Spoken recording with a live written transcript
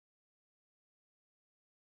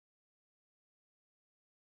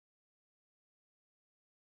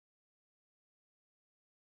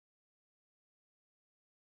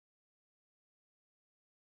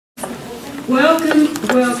Welcome,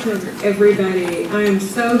 welcome everybody. I am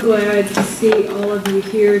so glad to see all of you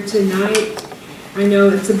here tonight. I know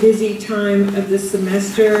it's a busy time of the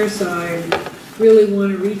semester, so I really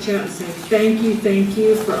want to reach out and say thank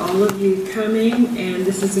you for all of you coming, and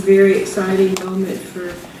this is a very exciting moment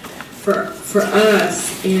for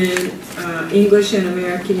us in English and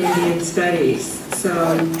American Indian Studies. So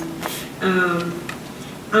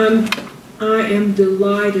I am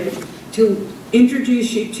delighted to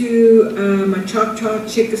introduce you to my Choctaw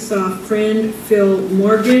Chickasaw friend, Phil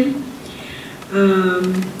Morgan.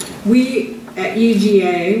 We at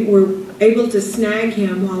UGA were able to snag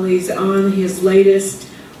him while he's on his latest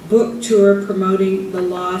book tour promoting The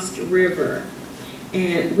Lost River,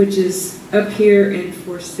 which is up here and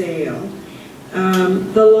for sale.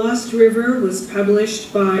 The Lost River is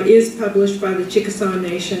published by the Chickasaw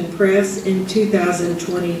Nation Press in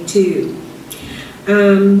 2022.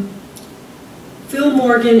 Phil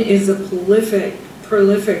Morgan is a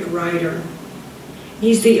prolific writer.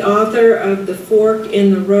 He's the author of The Fork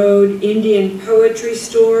in the Road Indian Poetry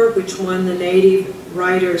Store, which won the Native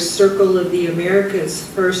Writers Circle of the Americas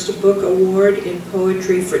First Book Award in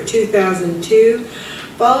Poetry for 2002,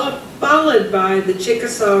 followed by the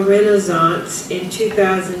Chickasaw Renaissance in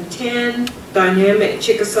 2010, Dynamic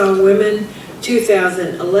Chickasaw Women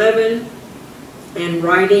 2011, and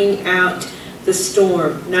Writing Out the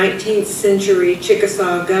Storm, 19th Century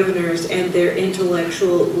Chickasaw Governors and Their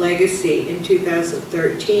Intellectual Legacy in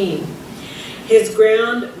 2013. His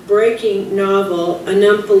groundbreaking novel,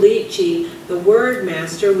 Anumpalichi, The Word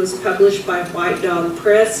Master, was published by White Dog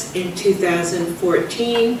Press in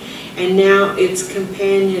 2014, and now its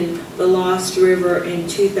companion, The Lost River, in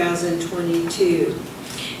 2022.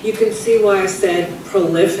 You can see why I said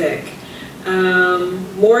prolific.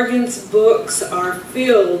 Morgan's books are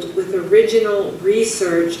filled with original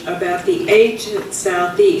research about the ancient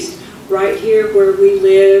Southeast, right here where we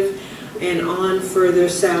live and on further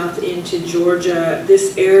south into Georgia.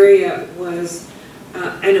 This area was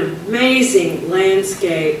an amazing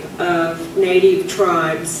landscape of native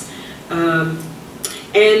tribes.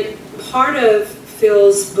 And part of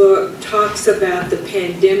Phil's book talks about the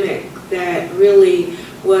pandemic that really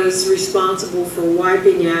was responsible for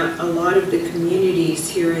wiping out a lot of the communities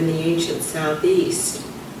here in the ancient Southeast.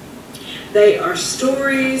 They are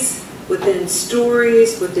stories within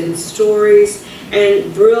stories within stories,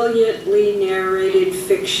 and brilliantly narrated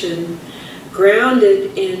fiction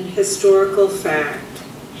grounded in historical fact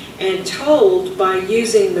and told by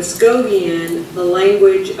using Muskogean, the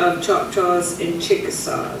language of Choctaws and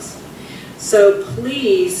Chickasaws. So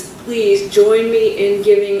please join me in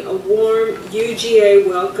giving a warm UGA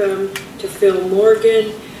welcome to Phil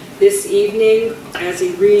Morgan this evening as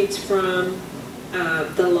he reads from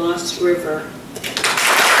The Lost River.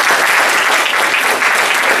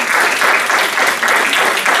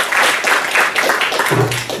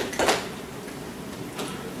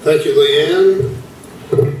 Thank you, Leanne.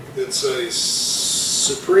 It's a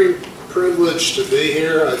supreme privilege to be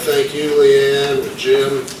here. I thank you, Leanne, and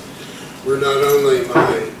Jim. We're not only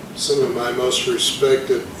some of my most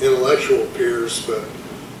respected intellectual peers, but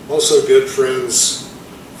also good friends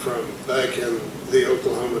from back in the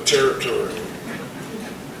Oklahoma Territory.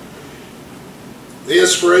 The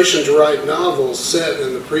inspiration to write novels set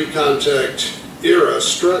in the pre-contact era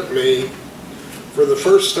struck me for the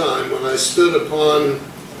first time when I stood upon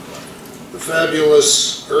the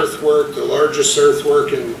fabulous earthwork, the largest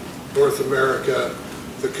earthwork in North America,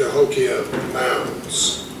 the Cahokia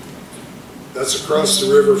Mounds. That's across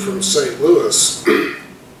the river from St. Louis.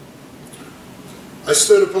 I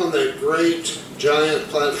stood upon that great, giant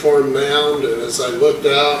platform mound, and as I looked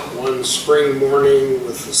out one spring morning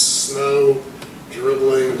with the snow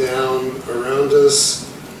dribbling down around us,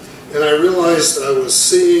 and I realized I was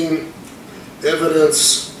seeing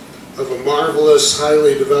evidence of a marvelous,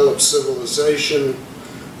 highly developed civilization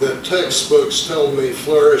that textbooks told me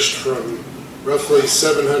flourished from roughly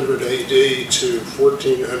 700 AD to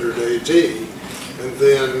 1400 AD, and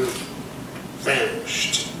then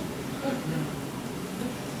vanished.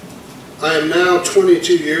 I am now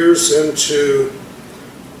 22 years into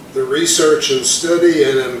the research and study,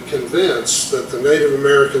 and am convinced that the Native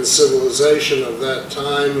American civilization of that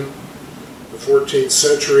time, the 14th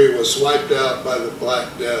century, was wiped out by the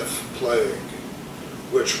Black Death plague,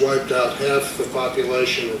 which wiped out half the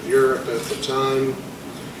population of Europe at the time.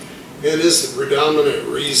 It is the predominant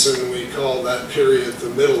reason we call that period the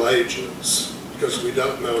Middle Ages, because we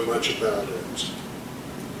don't know much about it.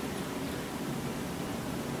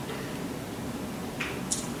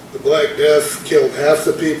 The Black Death killed half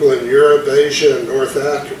the people in Europe, Asia, and North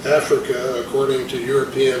Africa, according to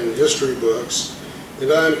European history books,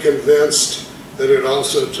 and I am convinced that it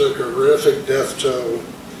also took a horrific death toll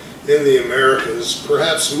in the Americas,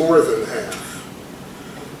 perhaps more than half.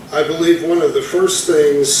 I believe one of the first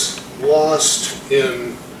things lost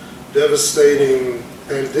in devastating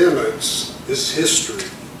pandemics is history.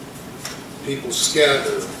 People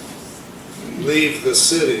scatter, leave the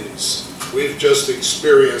cities. We've just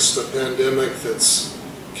experienced a pandemic that's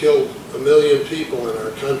killed 1 million people in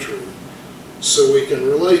our country. So we can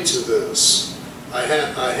relate to this. I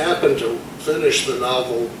happened to finish the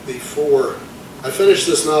novel before. I finished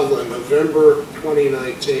this novel in November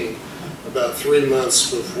 2019, about 3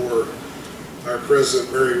 months before our present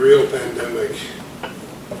very real pandemic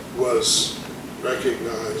was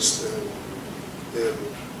recognized and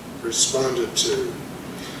responded to.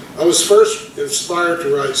 I was first inspired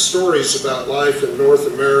to write stories about life in North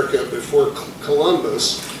America before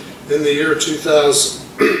Columbus in the year 2000.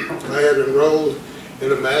 I had enrolled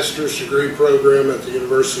in a master's degree program at the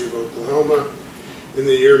University of Oklahoma in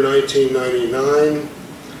the year 1999.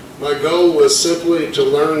 My goal was simply to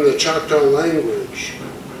learn the Choctaw language,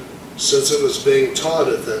 since it was being taught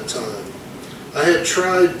at that time. I had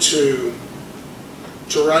tried to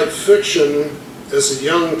write fiction as a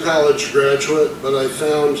young college graduate, but I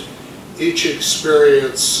found each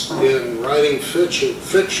experience in writing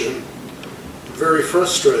fiction very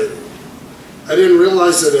frustrating. I didn't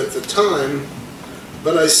realize it at the time,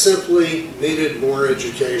 but I simply needed more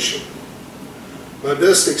education. My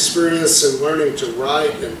best experience in learning to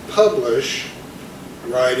write and publish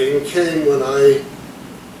writing came when I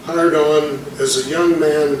hired on as a young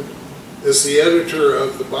man as the editor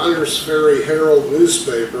of the Bonners Ferry Herald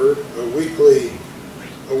newspaper, a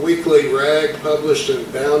weekly rag published in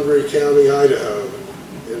Boundary County, Idaho,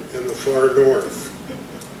 in the far north.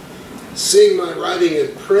 Seeing my writing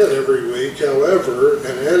in print every week, however,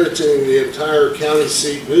 and editing the entire county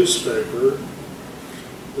seat newspaper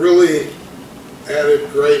really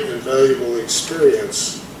added great and valuable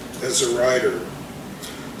experience as a writer.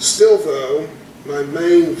 Still though, my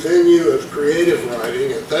main venue of creative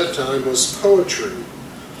writing at that time was poetry.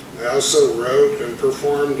 I also wrote and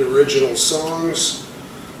performed original songs,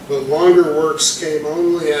 but longer works came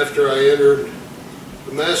only after I entered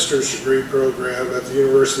the master's degree program at the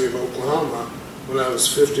University of Oklahoma when I was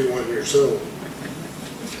 51 years old.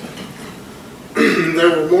 There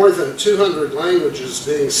were more than 200 languages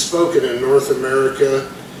being spoken in North America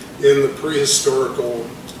in the prehistorical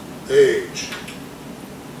age.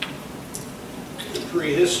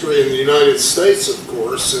 Prehistory in the United States, of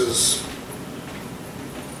course, is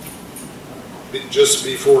just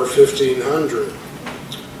before 1500.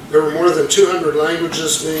 There were more than 200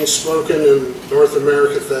 languages being spoken in North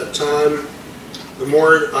America at that time. The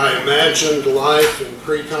more I imagined life in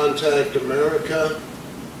pre-contact America,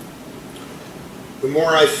 the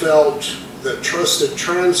more I felt that trusted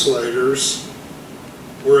translators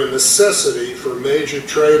were a necessity for major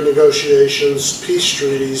trade negotiations, peace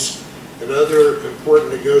treaties, and other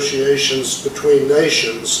important negotiations between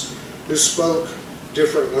nations who spoke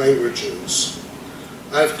different languages.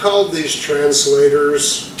 I've called these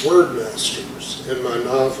translators wordmasters in my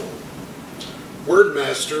novel.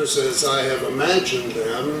 Wordmasters, as I have imagined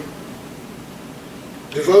them,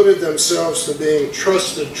 devoted themselves to being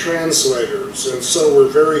trusted translators, and so were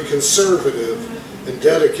very conservative and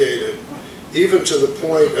dedicated, even to the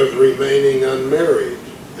point of remaining unmarried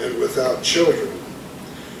and without children.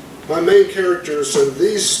 My main characters in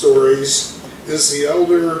these stories is the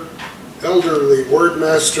elderly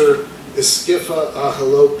wordmaster Iskifa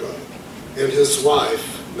Ahalopa and his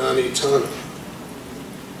wife, Nani Tana.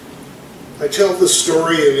 I tell the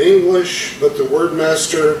story in English, but the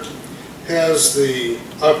wordmaster has the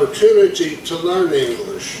opportunity to learn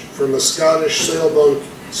English from a Scottish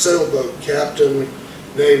sailboat captain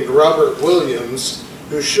named Robert Williams,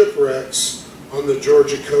 who shipwrecks on the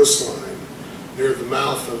Georgia coastline near the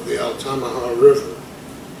mouth of the Altamaha River.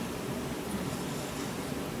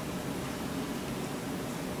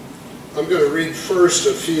 I'm going to read first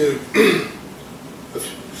a few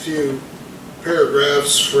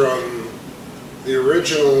paragraphs from the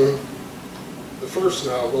original, the first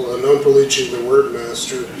novel, Anompalichi the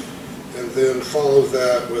Wordmaster, and then follow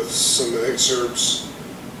that with some excerpts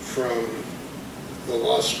from The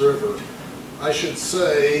Lost River. I should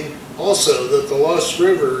say also that the Lost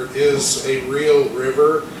River is a real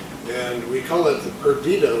river, and we call it the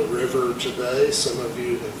Perdido River today. Some of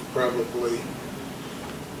you have probably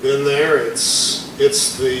been there.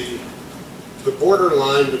 It's the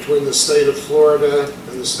borderline between the state of Florida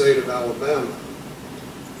and the state of Alabama,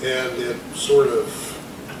 and it sort of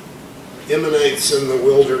emanates in the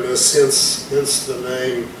wilderness, hence the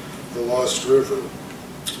name the Lost River,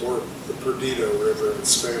 or the Perdido River in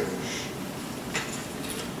Spanish.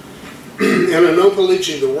 In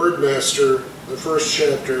Anopalichi, the Wordmaster, the first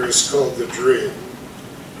chapter is called The Dream.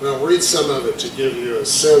 And I'll read some of it to give you a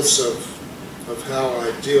sense of how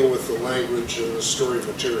I deal with the language and the story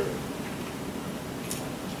material.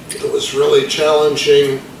 It was really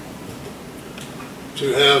challenging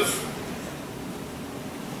to have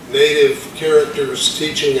native characters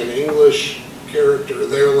teaching an English character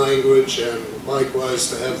their language, and likewise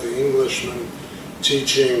to have the Englishman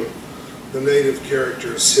teaching the native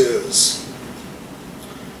characters his.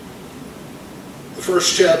 The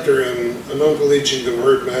first chapter in Anopalichi, the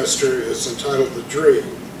Wordmaster, is entitled The Dream.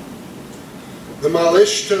 The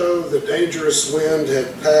Malishto, the dangerous wind,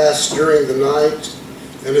 had passed during the night,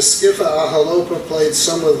 and Eskifa Ahalopa played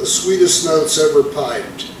some of the sweetest notes ever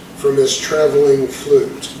piped from his traveling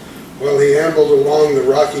flute, while he ambled along the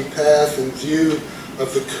rocky path in view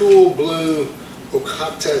of the cool blue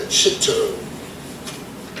Okatachito,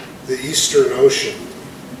 the Eastern Ocean.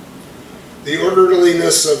 The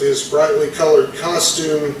orderliness of his brightly colored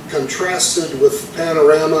costume contrasted with the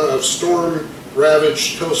panorama of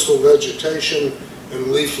storm-ravaged coastal vegetation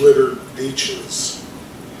and leaf-littered beaches.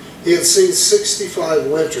 He had seen 65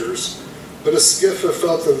 winters, but Eskifa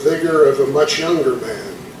felt the vigor of a much younger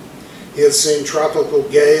man. He had seen tropical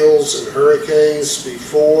gales and hurricanes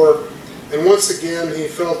before, and once again he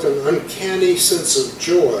felt an uncanny sense of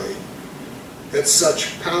joy at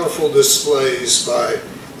such powerful displays by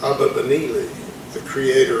Abba Benili, the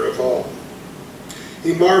creator of all.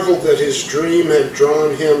 He marveled that his dream had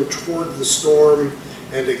drawn him toward the storm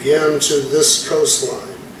and again to this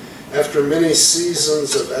coastline, after many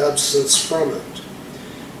seasons of absence from it.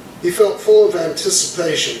 He felt full of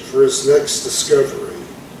anticipation for his next discovery.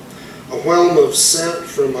 A whelm of scent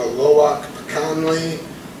from a loak pecanli,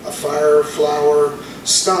 a fire flower,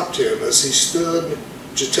 stopped him as he stood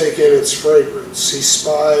to take in its fragrance. He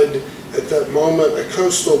spied at that moment a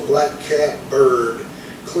coastal black-cap bird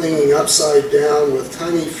clinging upside down with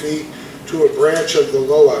tiny feet to a branch of the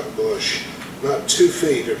loak bush, not 2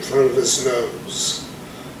 feet in front of his nose.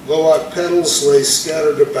 Loak petals lay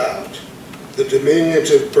scattered about. The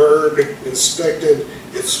diminutive bird inspected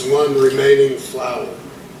its one remaining flower.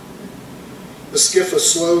 Eskifa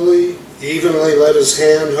slowly, evenly let his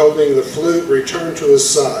hand holding the flute return to his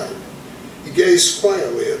side. He gazed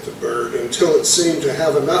quietly at the bird until it seemed to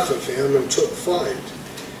have enough of him and took flight.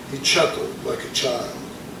 He chuckled like a child.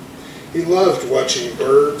 He loved watching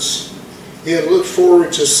birds. He had looked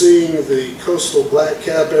forward to seeing the coastal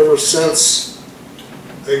blackcap ever since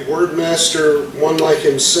a wordmaster, one like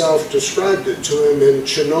himself, described it to him in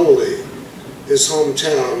Chinoli, his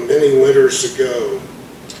hometown, many winters ago.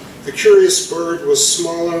 The curious bird was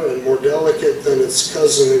smaller and more delicate than its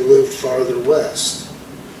cousin who lived farther west.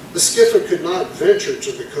 Eskifa could not venture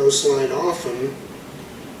to the coastline often,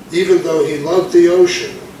 even though he loved the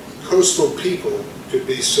ocean. Coastal people could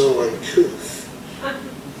be so uncouth.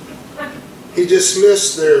 He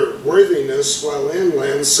dismissed their worthiness while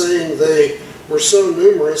inland, saying they were so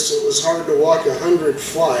numerous it was hard to walk 100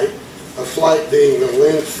 flight, a flight being the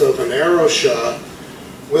length of an arrow shot,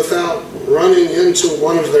 without running into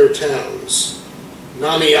one of their towns.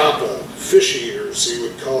 Naniapa, fish eaters, he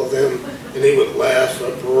would call them, and he would laugh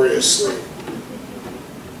uproariously.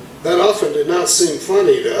 That often did not seem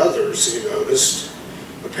funny to others, he noticed.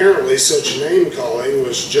 Apparently such name-calling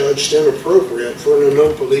was judged inappropriate for an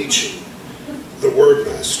Anopalichi, the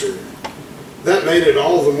wordmaster. That made it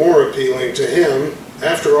all the more appealing to him.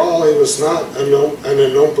 After all, he was not an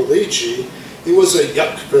Anopalichi, he was a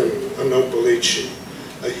Yukpan Anopalichi,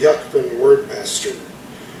 a Yukpan wordmaster.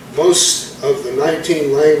 Most of the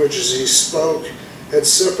 19 languages he spoke had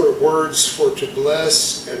separate words for to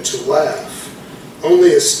bless and to laugh.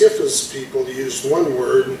 Only Eskifa's people used one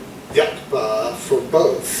word, Yukpa, for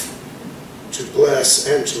both, to bless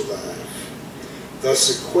and to laugh,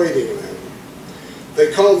 thus equating them.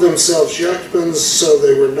 They called themselves Yukpans, so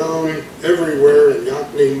they were known everywhere in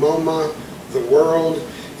Yakni Moma, the world,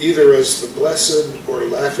 either as the blessed or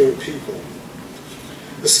laughing people.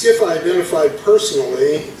 Eskifa identified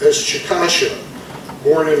personally as Chikasha,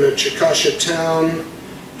 born in a Chikasha town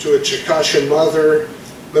to a Chikasha mother,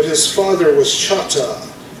 but his father was Chata,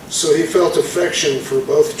 so he felt affection for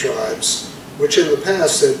both tribes, which in the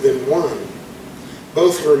past had been one.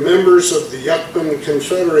 Both were members of the Yukpan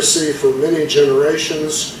Confederacy for many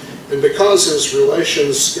generations, and because his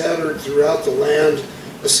relations scattered throughout the land,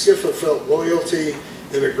 Eskifa felt loyalty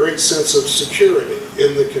and a great sense of security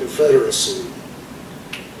in the Confederacy.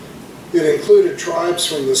 It included tribes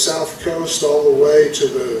from the south coast all the way to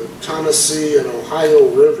the Tennessee and Ohio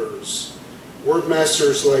rivers.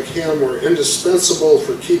 Wordmasters like him were indispensable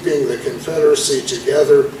for keeping the Confederacy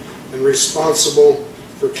together and responsible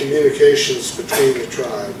for communications between the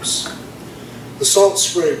tribes. The salt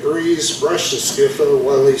spray breeze brushed Eskiffa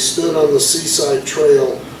while he stood on the seaside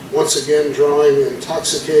trail, once again drawing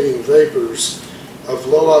intoxicating vapors of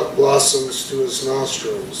loak blossoms to his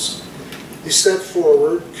nostrils. He stepped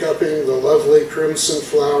forward, cupping the lovely crimson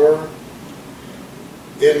flower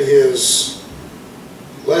in his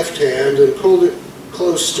left hand and pulled it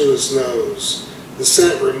close to his nose. The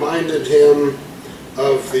scent reminded him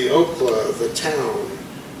of the Okla, the town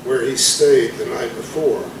where he stayed the night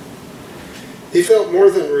before. He felt more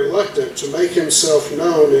than reluctant to make himself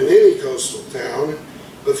known in any coastal town,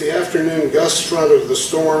 but the afternoon gust front of the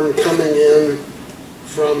storm coming in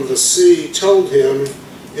from the sea told him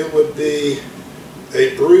it would be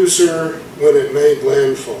a bruiser when it made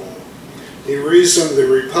landfall. He reasoned the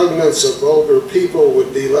repugnance of vulgar people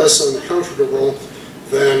would be less uncomfortable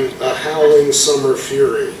than a howling summer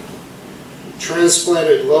fury.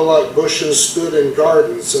 Transplanted lilac bushes stood in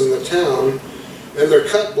gardens in the town, and their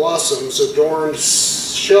cut blossoms adorned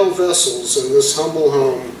shell vessels in this humble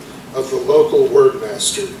home of the local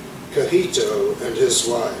wordmaster, Kahito, and his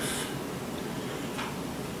wife.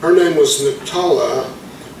 Her name was Naphtala,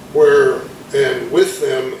 and with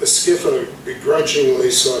them Eskiffa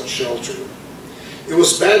begrudgingly sought shelter. It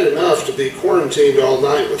was bad enough to be quarantined all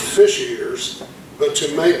night with fish eaters, but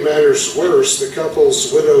to make matters worse, the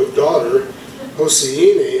couple's widowed daughter,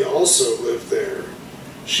 Hosseini, also lived there.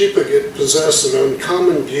 She possessed an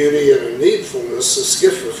uncommon beauty and a needfulness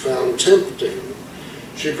Eskiffa found tempting.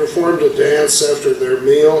 She performed a dance after their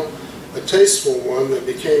meal, a tasteful one that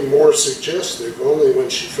became more suggestive only when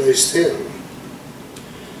she faced him.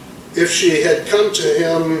 If she had come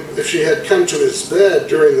to his bed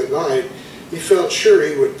during the night, he felt sure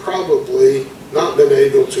he would probably not been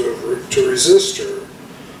able to resist her.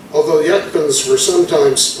 Although Yukpans were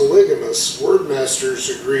sometimes polygamous,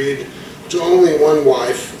 wordmasters agreed to only one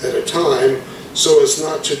wife at a time so as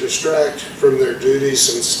not to distract from their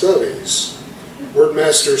duties and studies.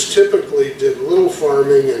 Wordmasters typically did little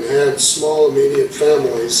farming and had small immediate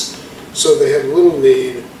families, so they had little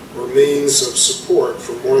need or means of support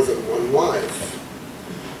for more than one wife.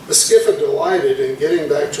 Eskiffa delighted in getting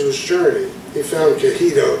back to his journey. He found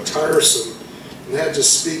Kahito tiresome and had to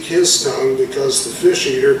speak his tongue because the fish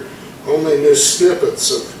eater only knew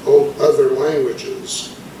snippets of other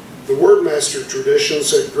languages. The wordmaster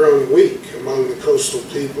traditions had grown weak among the coastal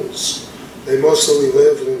peoples. They mostly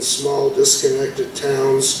lived in small, disconnected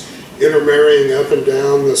towns, intermarrying up and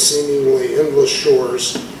down the seemingly endless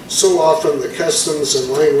shores. So often the customs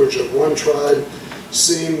and language of one tribe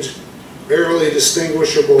seemed barely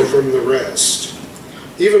distinguishable from the rest.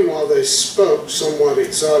 Even while they spoke somewhat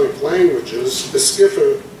exotic languages,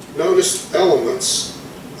 Eskiffa noticed elements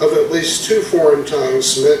of at least two foreign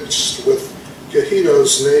tongues mixed with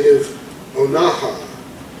Kahito's native Onaha.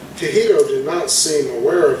 Kahito did not seem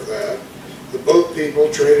aware of that. The boat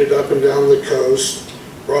people traded up and down the coast,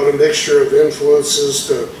 brought a mixture of influences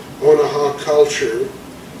to Onaha culture.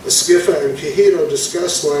 Eskiffa and Kahito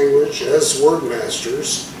discussed language as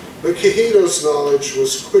wordmasters, but Kahito's knowledge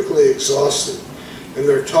was quickly exhausted, and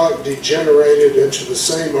their talk degenerated into the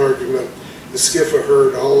same argument Eskiffa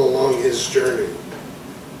heard all along his journey.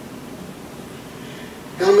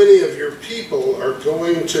 How many of your people are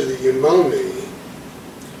going to the Umomi?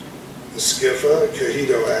 Eskiffa,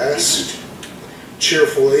 Kahito asked,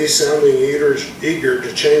 cheerfully, sounding eager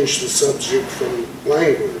to change the subject from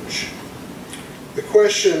language. The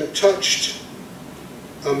question touched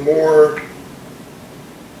a nerve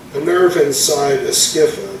inside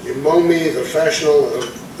Eskiffa. Umomi, the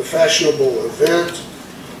fashionable event,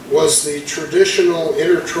 was the traditional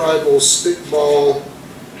intertribal stickball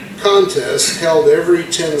contest held every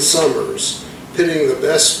 10 summers, pitting the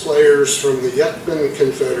best players from the Yukpan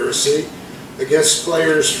Confederacy against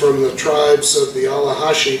players from the tribes of the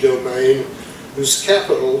Allahashi domain, whose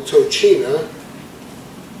capital, Tochina,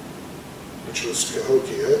 which was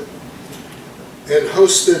Cahokia, and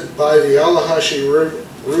hosted by the Allahashi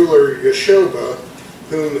ruler Yashoba,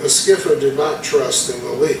 whom Eskiffa did not trust in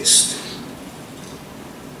the least.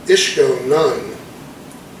 Ishko, none,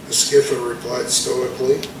 Eskiffa replied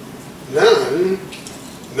stoically. None?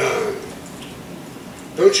 None.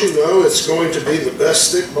 Don't you know it's going to be the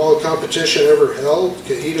best stickball competition ever held?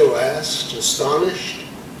 Kahito asked, astonished.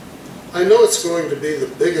 I know it's going to be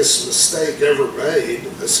the biggest mistake ever made,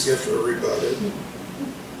 Eskiffa rebutted.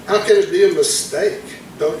 How can it be a mistake?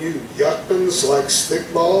 Don't you Yukpans like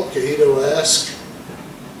stickball? Kahito asked,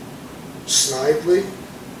 snidely.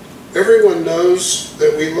 Everyone knows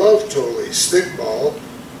that we love Toli, stickball,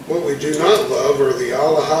 What we do not love are the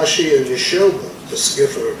Allahashi and Yeshoba, the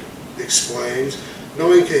Skifa explains,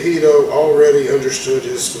 knowing Kahito already understood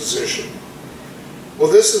his position. Well,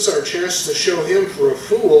 this is our chance to show him for a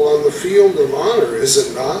fool on the field of honor, is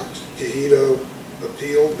it not? Kahito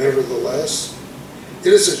appealed nevertheless.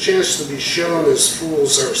 It is a chance to be shown as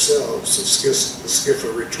fools ourselves, the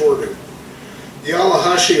Skifa retorted. The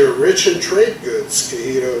Allahashi are rich in trade goods,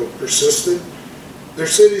 Kahito persisted. Their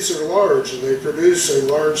cities are large and they produce a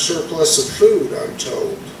large surplus of food, I'm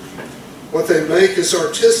told. What they make is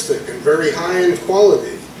artistic and very high in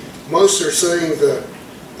quality. Most are saying that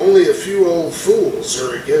only a few old fools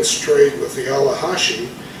are against trade with the Allahashi,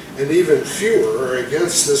 and even fewer are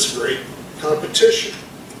against this great competition.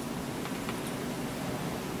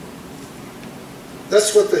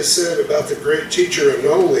 That's what they said about the great teacher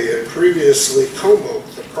Anoli and previously Como,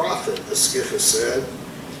 the prophet, the Skifa said.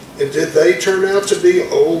 And did they turn out to be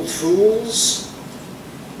old fools?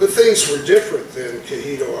 But things were different then,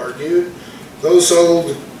 Kahito argued. Those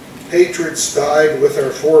old hatreds died with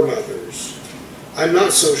our foremothers. I'm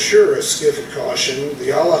not so sure, a Skifa cautioned. The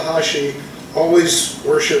Allahashi always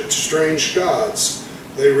worshipped strange gods.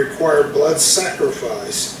 They require blood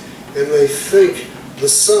sacrifice, and they think the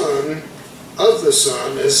son of the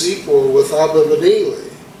sun is equal with Abba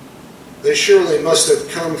Benili. They surely must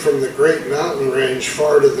have come from the great mountain range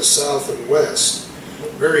far to the south and west,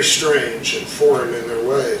 very strange and foreign in their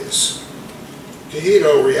ways.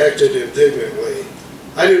 Kahito reacted indignantly.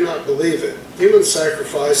 I do not believe it. Human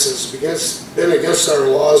sacrifice has been against our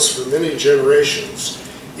laws for many generations,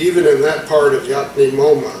 even in that part of Yapni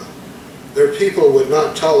Moma. Their people would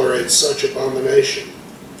not tolerate such abomination.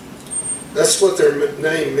 That's what their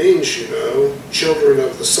name means, you know, children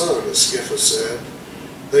of the sun, as Skifa said.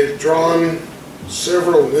 They've drawn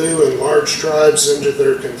several new and large tribes into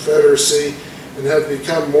their confederacy and have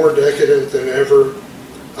become more decadent than ever.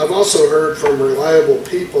 I've also heard from reliable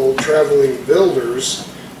people, traveling builders,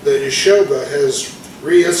 that Yeshoba has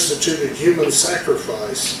reinstituted human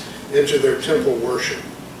sacrifice into their temple worship.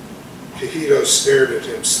 Kahito stared at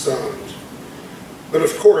him, stunned. But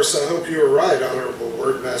of course, I hope you are right, Honorable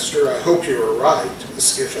Wordmaster. I hope you are right, the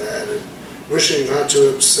Skifa added, wishing not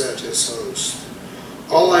to upset his host.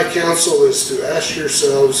 All I counsel is to ask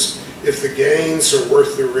yourselves if the gains are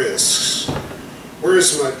worth the risks. Where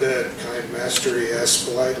is my bed, kind master, he asked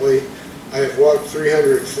politely. I have walked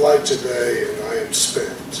 300 flight today, and I am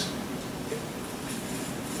spent.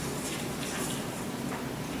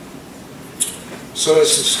 So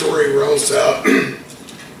as the story rolls out,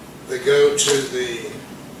 they go to the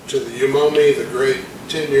Umomi, the great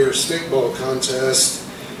 10-year stickball contest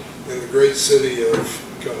in the great city of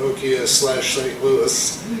Cahokia / St.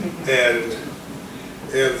 Louis, and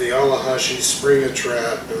the Allahashi spring a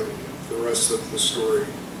trap, and the rest of the story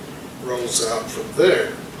rolls out from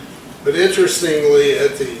there. But interestingly,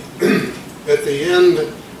 at the end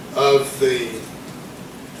of the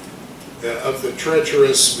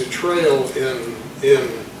treacherous betrayal in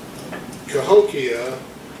Cahokia,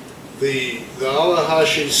 the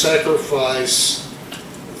Allahashi sacrifice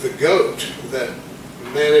the goat that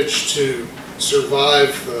managed to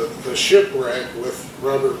survive the shipwreck with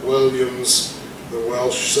Robert Williams, the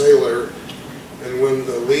Welsh sailor, and when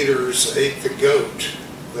the leaders ate the goat,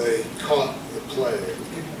 they caught the plague.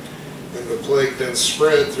 And the plague then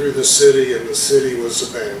spread through the city, and the city was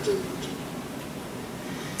abandoned.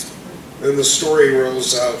 And the story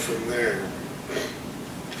rolls out from there.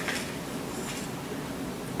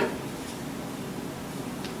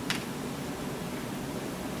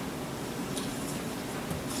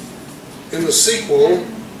 In the sequel,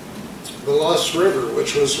 The Lost River,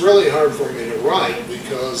 which was really hard for me to write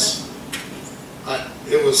because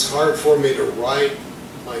it was hard for me to write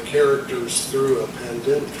my characters through a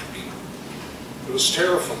pandemic. It was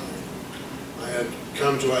terrifying. I had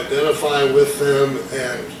come to identify with them,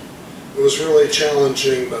 and it was really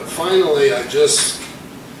challenging, but finally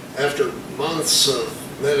after months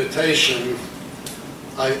of meditation,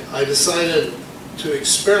 I decided to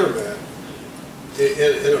experiment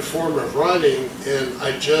in a form of writing, and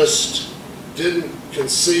I just didn't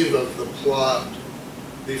conceive of the plot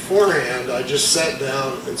beforehand. I just sat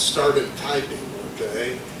down and started typing,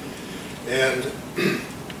 okay? And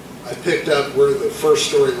I picked up where the first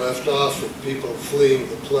story left off, with people fleeing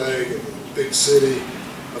the plague in the big city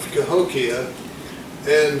of Cahokia,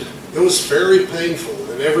 and it was very painful.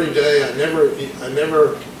 And every day, I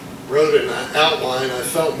never wrote an outline. I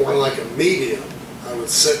felt more like a medium. I would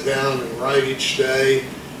sit down and write each day,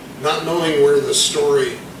 not knowing where the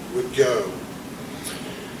story would go.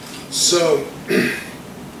 So,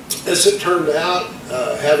 as it turned out,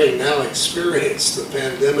 having now experienced the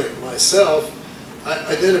pandemic myself,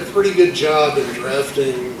 I did a pretty good job in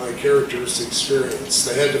drafting my character's experience.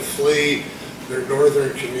 They had to flee their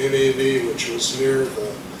northern community, which was near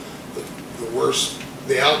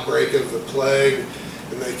the outbreak of the plague,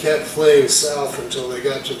 and they kept fleeing south until they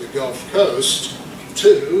got to the Gulf Coast,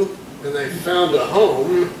 too, and they found a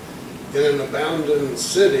home in an abandoned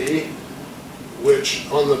city, which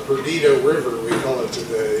on the Perdido River, we call it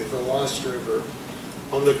today, the Lost River,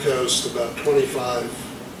 on the coast about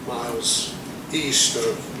 25 miles east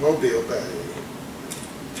of Mobile Bay.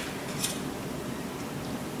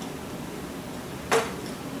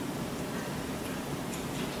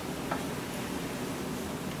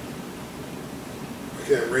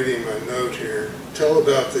 Okay, I'm reading my note here. Tell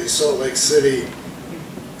about the Salt Lake City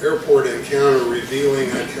airport encounter revealing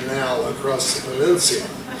a canal across the peninsula.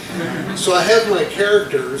 So I have my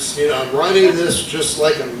characters, I'm writing this just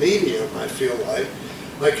like a medium, I feel like.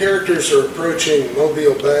 My characters are approaching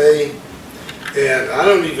Mobile Bay, and I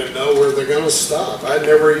don't even know where they're going to stop. I'd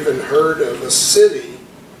never even heard of a city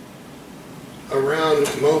around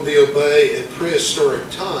Mobile Bay in prehistoric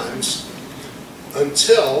times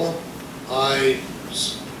until I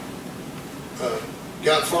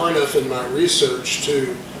got far enough in my research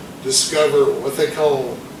to discover what they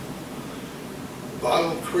call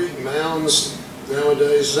Bottle Creek Mounds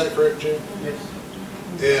nowadays. Is that correct, Jim? Yes.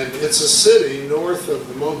 And it's a city north of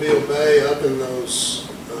the Mobile Bay, up in those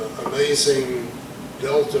amazing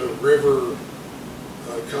Delta River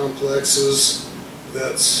complexes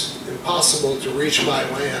that's impossible to reach by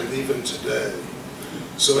land even today.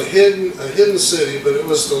 So a hidden city, but it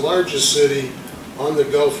was the largest city on the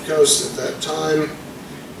Gulf Coast at that time,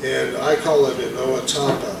 and I call it an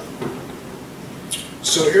Oatapa.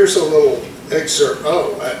 So here's a little excerpt.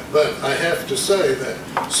 But I have to say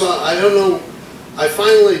that, so I don't know, I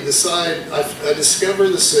finally decide, I discover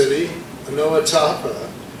the city, Oatapa,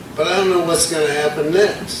 but I don't know what's going to happen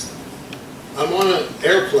next. I'm on an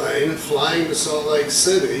airplane flying to Salt Lake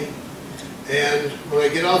City, and when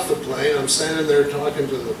I get off the plane, I'm standing there talking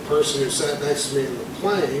to the person who sat next to me in the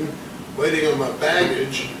plane, waiting on my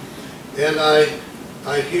baggage, and I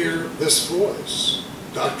hear this voice,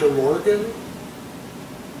 Dr. Morgan?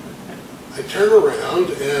 I turn around,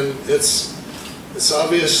 and it's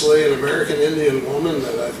obviously an American Indian woman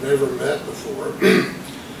that I've never met before.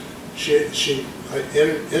 She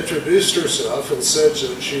introduced herself and said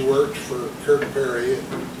that she worked for Kirk Perry,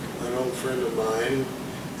 an old friend of mine,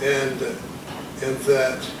 and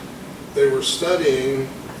that they were studying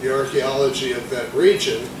the archaeology of that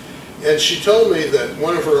region. And she told me that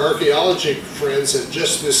one of her archaeology friends had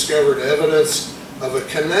just discovered evidence of a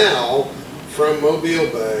canal from Mobile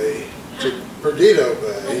Bay to Perdido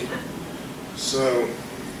Bay. So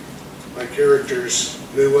my characters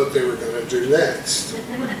knew what they were going to do next.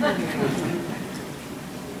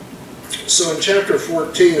 So in chapter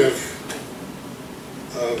 14 of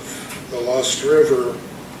The Lost River,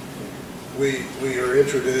 we are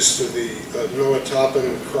introduced to the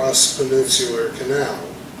Noatapan Cross-Peninsular Canal.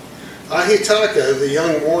 Ahitaka, the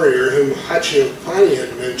young warrior whom Hachiopani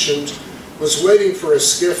had mentioned, was waiting for a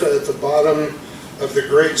skifa at the bottom of the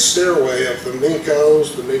great stairway of the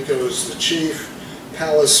Minkos. The Minko is the chief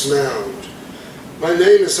palace mound. "My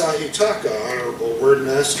name is Ahitaka, Honorable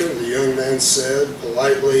Wordmaster," the young man said,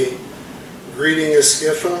 politely greeting a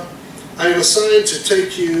skifa. "I am assigned to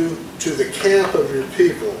take you to the camp of your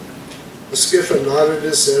people." The skifa nodded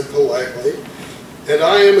his head politely. "And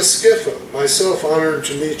I am a skifa, myself honored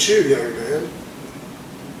to meet you, young man.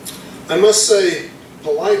 I must say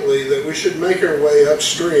politely that we should make our way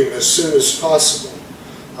upstream as soon as possible,"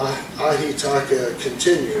 Ahitaka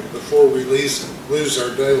continued, "before we lose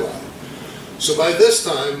our daylight." So by this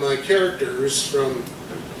time, my characters from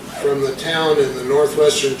the town in the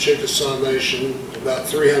northwestern Chickasaw Nation, about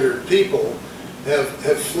 300 people,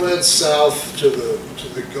 have fled south to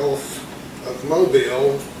the Gulf of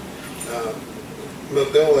Mobile.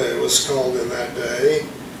 Mobile it was called in that day,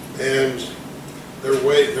 and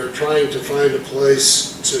they're trying to find a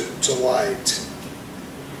place to light.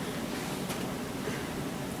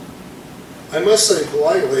 "I must say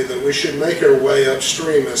politely that we should make our way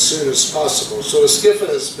upstream as soon as possible." So a skifa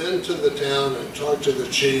has been to the town and talked to the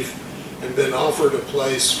chief and been offered a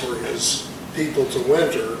place for his people to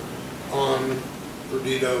winter on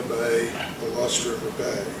Perdido Bay, the Lost River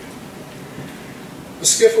Bay. The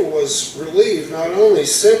skifa was relieved not only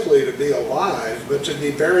simply to be alive, but to be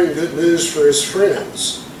bearing good news for his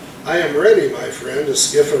friends. "I am ready, my friend," a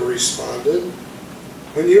skifa responded.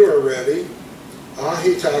 "When you are ready."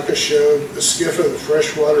 Ahitaka showed the skifa the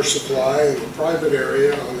freshwater supply and the private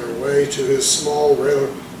area on their way to his small,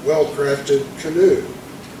 well-crafted canoe.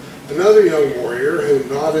 Another young warrior,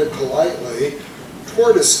 who nodded politely,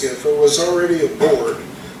 toward Skifa was already aboard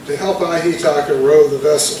to help Ahitaka row the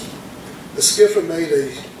vessel. Skifa made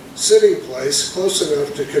a sitting place close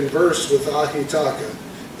enough to converse with Ahitaka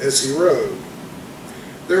as he rowed.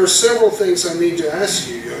 "There are several things I need to ask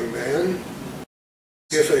you, young man,"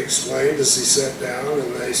 Skifa explained as he sat down,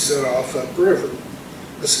 and they set off upriver.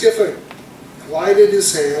 Skifa glided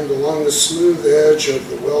his hand along the smooth edge of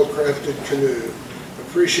the well-crafted canoe,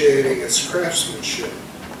 appreciating its craftsmanship.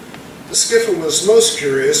 Skifa was most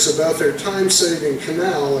curious about their time-saving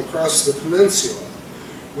canal across the peninsula,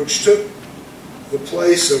 which took the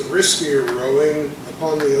place of riskier rowing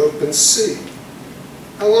upon the open sea.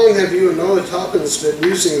 "How long have you and Noah Toppins been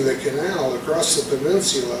using the canal across the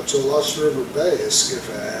peninsula to Lost River Bay?"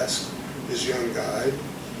 Skifa asked his young guide.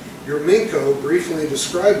 "Your Minko briefly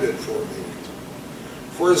described it for me."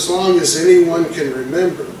 "For as long as anyone can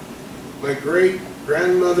remember. My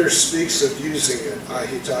great-grandmother speaks of using it,"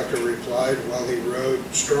 Ahitaka replied while he rowed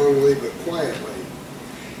strongly but quietly.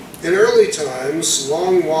 "In early times,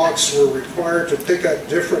 long walks were required to pick up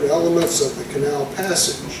different elements of the canal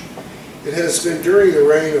passage. It has been during the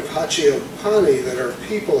reign of Hachiopani that our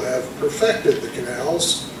people have perfected the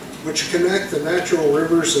canals, which connect the natural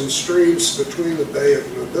rivers and streams between the Bay of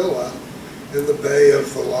Mabilla and the Bay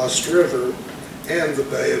of the Lost River and the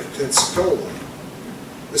Bay of Pensacola."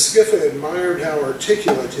 Skifa admired how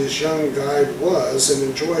articulate his young guide was and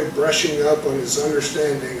enjoyed brushing up on his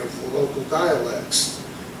understanding of the local dialects,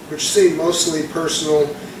 which seemed mostly personal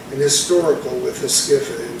and historical with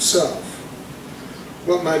Skifa himself.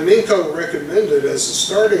 "What my Minko recommended as a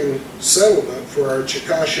starting settlement for our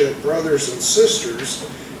Chickasha brothers and sisters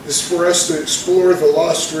is for us to explore the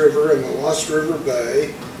Lost River and the Lost River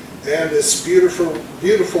Bay and its beautiful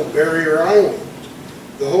barrier island.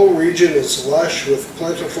 The whole region is lush with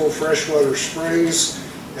plentiful freshwater springs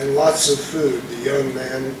and lots of food," the young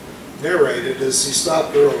man narrated as he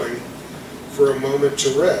stopped rowing for a moment to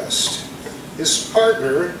rest. His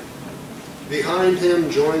partner behind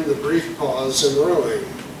him joined the brief pause in rowing.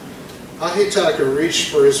 Ahitaka reached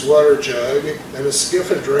for his water jug, and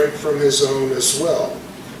Skifa drank from his own as well.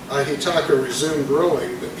 Ahitaka resumed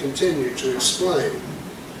rowing, but continued to explain.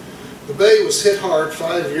 "The bay was hit hard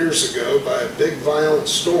 5 years ago by a big violent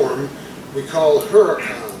storm we called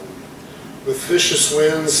hurricane, with vicious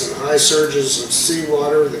winds and high surges of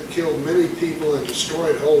seawater that killed many people and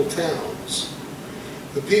destroyed whole towns.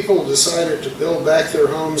 The people decided to build back their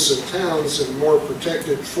homes and towns in more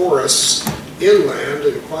protected forests inland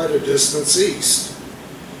and quite a distance east."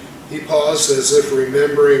 He paused as if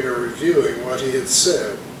remembering or reviewing what he had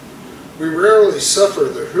said. "We rarely suffer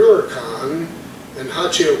the hurricane, and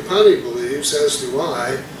Hachiopani believes, as do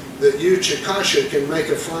I, that you Chickasha can make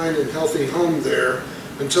a fine and healthy home there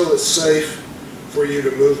until it's safe for you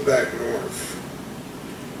to move back north."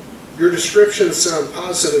 "Your descriptions sound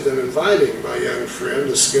positive and inviting, my young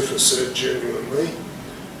friend," Skifa said genuinely.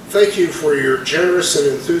 "Thank you for your generous and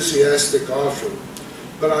enthusiastic offer.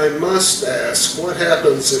 But I must ask, what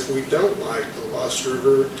happens if we don't like the Lost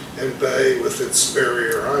River and Bay with its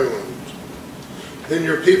barrier island?" "Then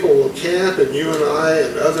your people will camp, and you and I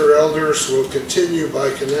and other elders will continue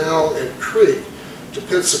by canal and creek to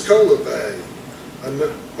Pensacola Bay.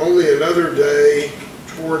 Only another day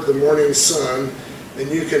toward the morning sun, and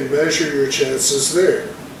you can measure your chances there."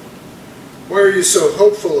 "Why are you so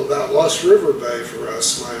hopeful about Lost River Bay for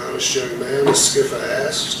us, my honest young man?" Skifa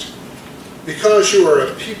asked. "Because you are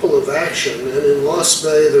a people of action, and in Lost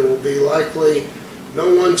Bay there will be likely no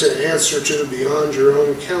one to answer to beyond your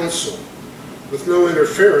own counsel. With no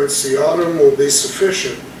interference, the autumn will be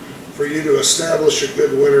sufficient for you to establish a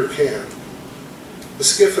good winter camp."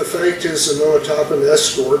 Skifa thanked his Anoatopin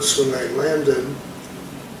escorts when they landed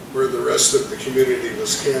where the rest of the community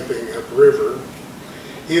was camping upriver.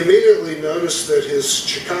 He immediately noticed that his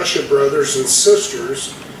Chickasha brothers and sisters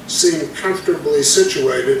seemed comfortably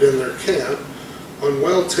situated in their camp on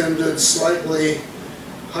well-tended, slightly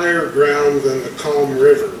higher ground than the calm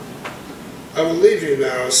river. "I will leave you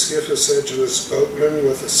now," Skifa said to his boatman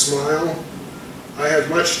with a smile. "I have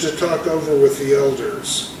much to talk over with the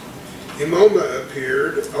elders." Imoma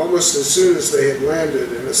appeared almost as soon as they had landed,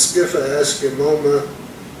 and Skifa asked Imoma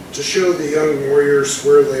to show the young warriors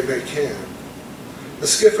where they may camp.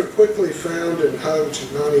 Skifa quickly found and hugged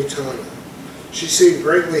Nanitana. She seemed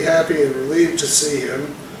greatly happy and relieved to see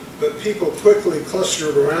him, but people quickly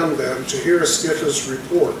clustered around them to hear Skifa's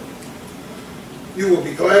report. "You will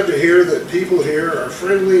be glad to hear that people here are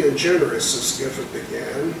friendly and generous," Skifa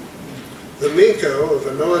began. "The Minko of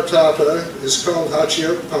Anoatapa is called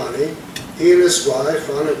Hachiopani. He and his wife,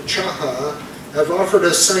 Anak Chaha, have offered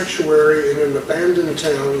us sanctuary in an abandoned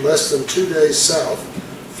town less than 2 days south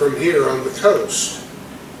from here on the coast.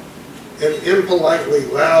 An impolitely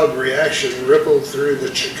loud reaction rippled through the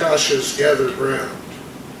Chicashas gathered round.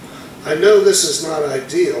 I know this is not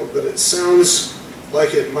ideal, but it sounds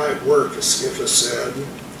like it might work, Esquifa said,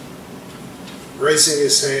 raising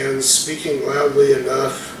his hands, speaking loudly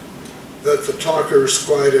enough that the talkers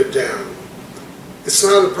quieted down. It's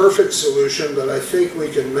not a perfect solution, but I think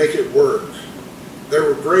we can make it work. There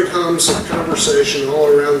were great hums of conversation all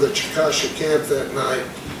around the Chicasha camp that night,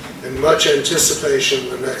 and much anticipation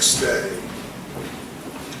the next day.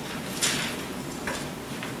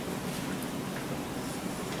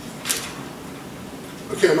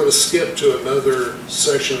 Okay, I'm going to skip to another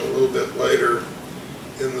section a little bit later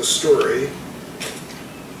in the story.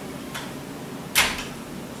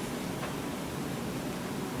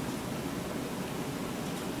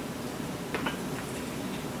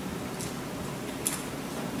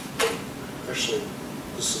 Actually,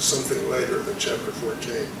 this is something later than chapter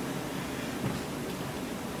 14.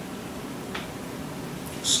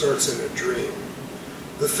 It starts in a dream.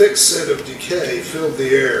 The thick scent of decay filled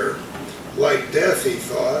the air. Like death, he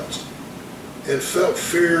thought, and felt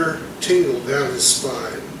fear tingle down his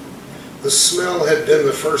spine. The smell had been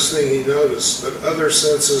the first thing he noticed, but other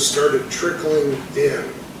senses started trickling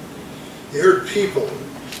in. He heard people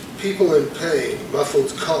in pain,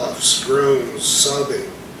 muffled coughs, groans, sobbing.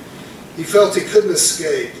 He felt he couldn't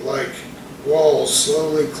escape, like walls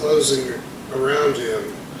slowly closing around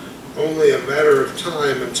him, only a matter of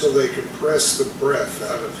time until they compressed the breath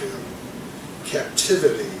out of him.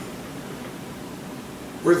 Captivity.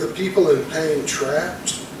 Were the people in pain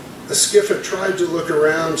trapped? Esquifa tried to look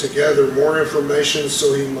around to gather more information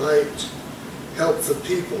so he might help the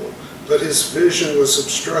people, but his vision was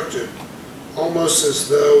obstructed, almost as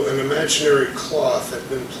though an imaginary cloth had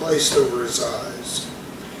been placed over his eyes.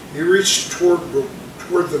 He reached toward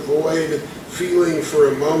the void, feeling for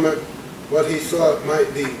a moment what he thought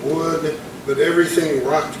might be wood, but everything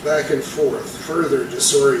rocked back and forth, further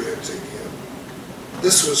disorienting him.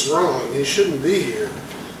 This was wrong. He shouldn't be here.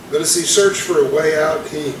 But as he searched for a way out,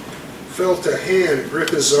 he felt a hand grip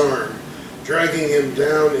his arm, dragging him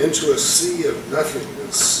down into a sea of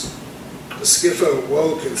nothingness. Esquifa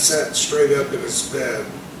awoke and sat straight up in his bed.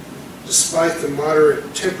 Despite the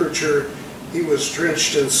moderate temperature, he was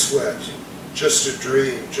drenched in sweat. Just a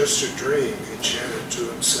dream, he chanted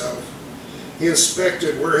to himself. He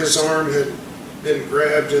inspected where his arm had been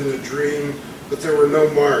grabbed in the dream, but there were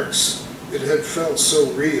no marks. It had felt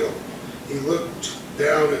so real. He looked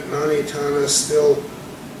down at Nanitana, still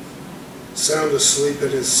sound asleep at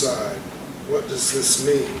his side. What does this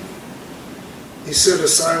mean? He said a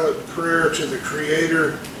silent prayer to the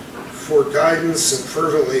Creator for guidance and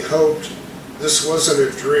fervently hoped this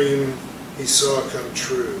wasn't a dream he saw come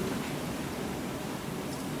true.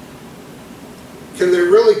 Can they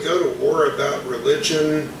really go to war about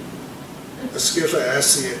religion? Esquifa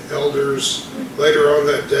asked the elders later on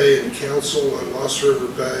that day in council on Lost River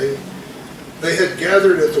Bay. They had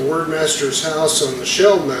gathered at the Wordmaster's house on the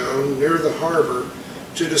Shell Mound near the harbor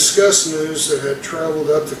to discuss news that had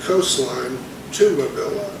traveled up the coastline to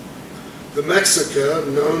Mobila. The Mexica,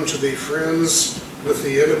 known to be friends with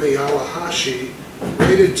the enemy Alahashi,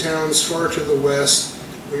 raided towns far to the west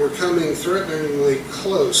and were coming threateningly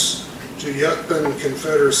close to Yukon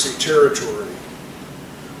Confederacy territory.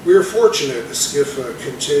 We are fortunate, Esquifa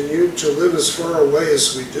continued, to live as far away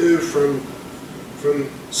as we do from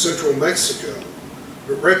central Mexico,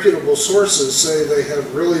 but reputable sources say they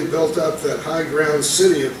have really built up that high ground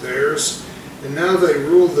city of theirs, and now they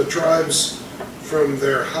rule the tribes from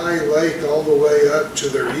their high lake all the way up to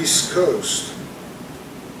their east coast.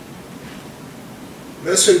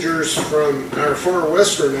 Messengers from our far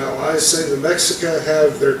western allies say the Mexica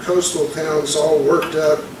have their coastal towns all worked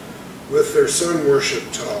up with their sun worship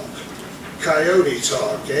talk, coyote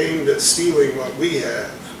talk aimed at stealing what we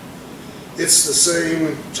have. It's the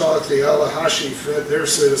same talk the Alahashi fed their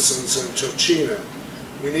citizens in Tochina.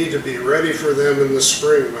 We need to be ready for them in the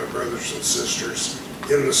spring, my brothers and sisters,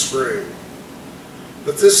 in the spring.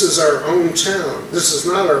 But this is our own town. This is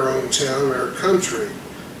not our own town, our country.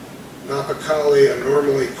 Napakali, a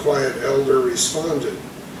normally quiet elder, responded.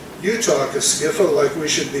 You talk, Esquifa, like we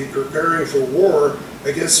should be preparing for war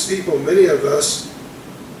against people many of us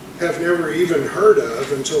have never even heard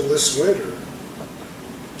of until this winter.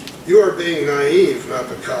 You are being naive,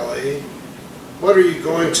 Napakali. What are you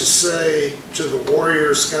going to say to the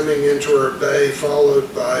warriors coming into our bay,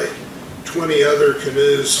 followed by 20 other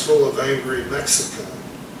canoes full of angry Mexico?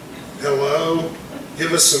 Hello?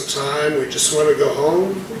 Give us some time. We just want to go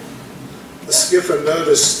home? Esquifa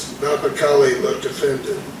noticed Napakali looked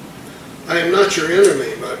offended. I am not your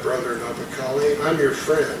enemy, my brother Napakali. I'm your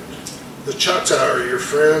friend. The Chata are your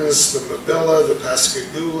friends, the Mabilla, the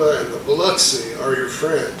Pascagoula, and the Biloxi are your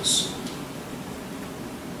friends.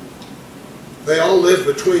 They all live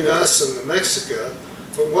between us and the Mexica,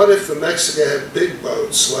 but what if the Mexica had big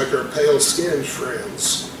boats like our pale-skinned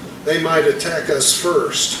friends? They might attack us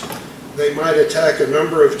first. They might attack a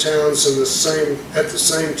number of towns at the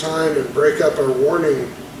same time and break up our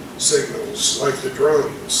warning signals like the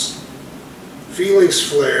drums. Feelings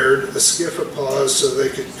flared, a skiff paused so they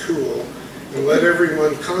could cool, and let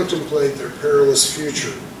everyone contemplate their perilous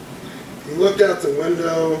future. He looked out the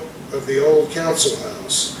window of the old council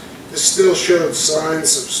house. It still showed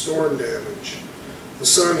signs of storm damage. The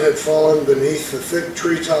sun had fallen beneath the thick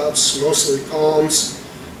treetops, mostly palms,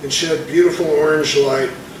 and shed beautiful orange light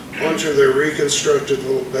onto their reconstructed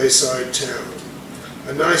little bayside town.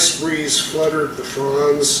 A nice breeze fluttered the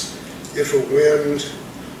fronds, if a wind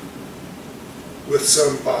with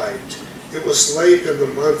some bite. It was late in the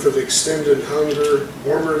month of extended hunger,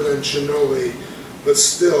 warmer than Chinoli, but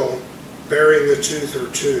still bearing a tooth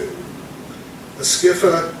or two. A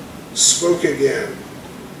skiffa spoke again.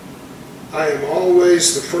 I am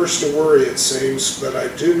always the first to worry, it seems, but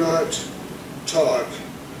I do not talk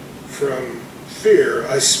from fear.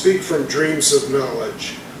 I speak from dreams of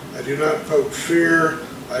knowledge. I do not poke fear,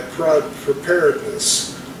 I prod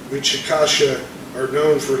preparedness. We Chicasha are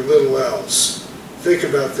known for little else. Think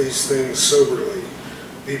about these things soberly.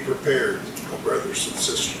 Be prepared, my brothers and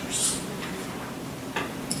sisters.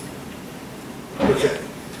 Okay.